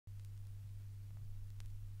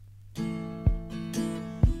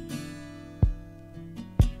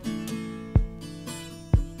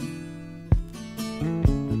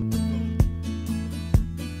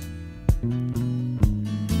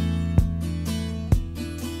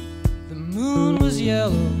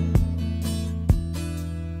yellow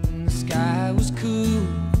and the sky was cool.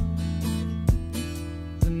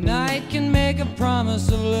 The night can make a promise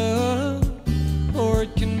of love, or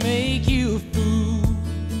it can make you a fool.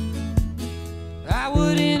 How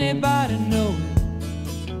would anybody know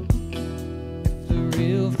if the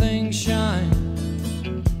real thing shines?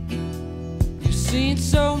 You've seen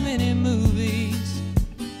so many movies,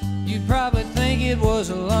 you'd probably think it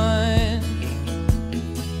was a line.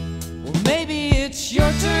 Well, maybe it's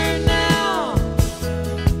your turn now.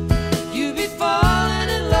 You'd be falling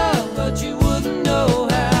in love, but you wouldn't know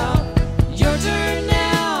how. Your turn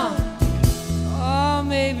now. Oh,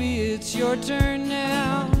 maybe it's your turn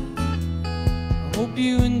now. I hope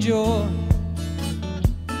you enjoy.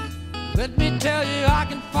 Let me tell you, I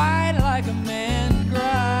can fight like a man,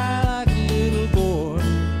 cry like a little boy.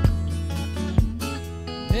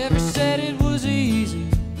 Never said it was easy,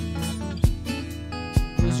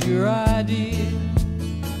 it was your idea.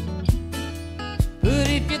 But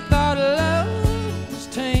if you thought love was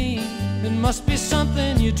tame, it must be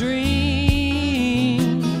something you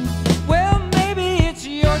dream. Well, maybe it's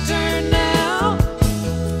your turn now.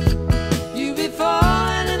 You'd be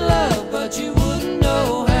falling in love, but you wouldn't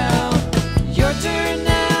know how. Your turn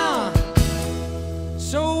now.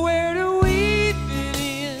 So where do we fit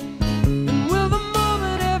in? And will the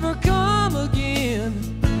moment ever come again?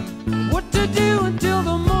 What to do until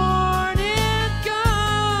the morning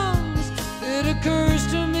comes? It occurs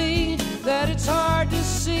to me that it's hard to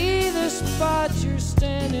see the spot you're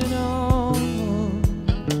standing on.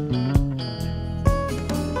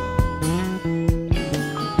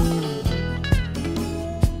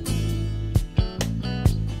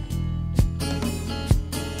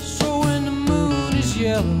 So when the moon is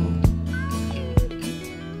yellow,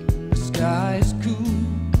 the sky is cool,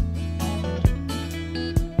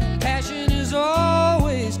 passion is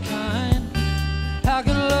always kind. How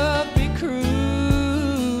can love be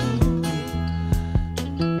cruel?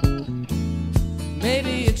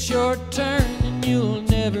 Maybe it's your turn and you'll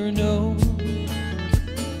never know.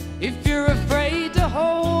 If you're afraid to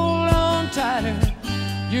hold on tighter,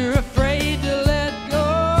 you're afraid to let go.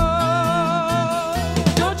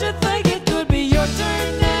 Don't you think it could be your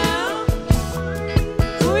turn now?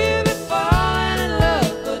 Ooh, you've been falling in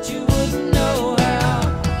love, but you wouldn't know how.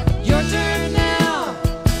 Your turn now.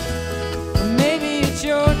 Or maybe it's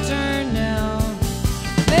your turn now.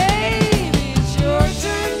 Maybe it's your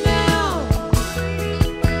turn now.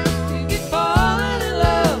 You'd be falling in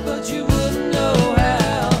love, but you wouldn't know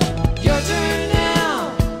how. Your turn now.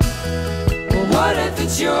 Well, what if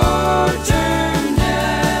it's your turn?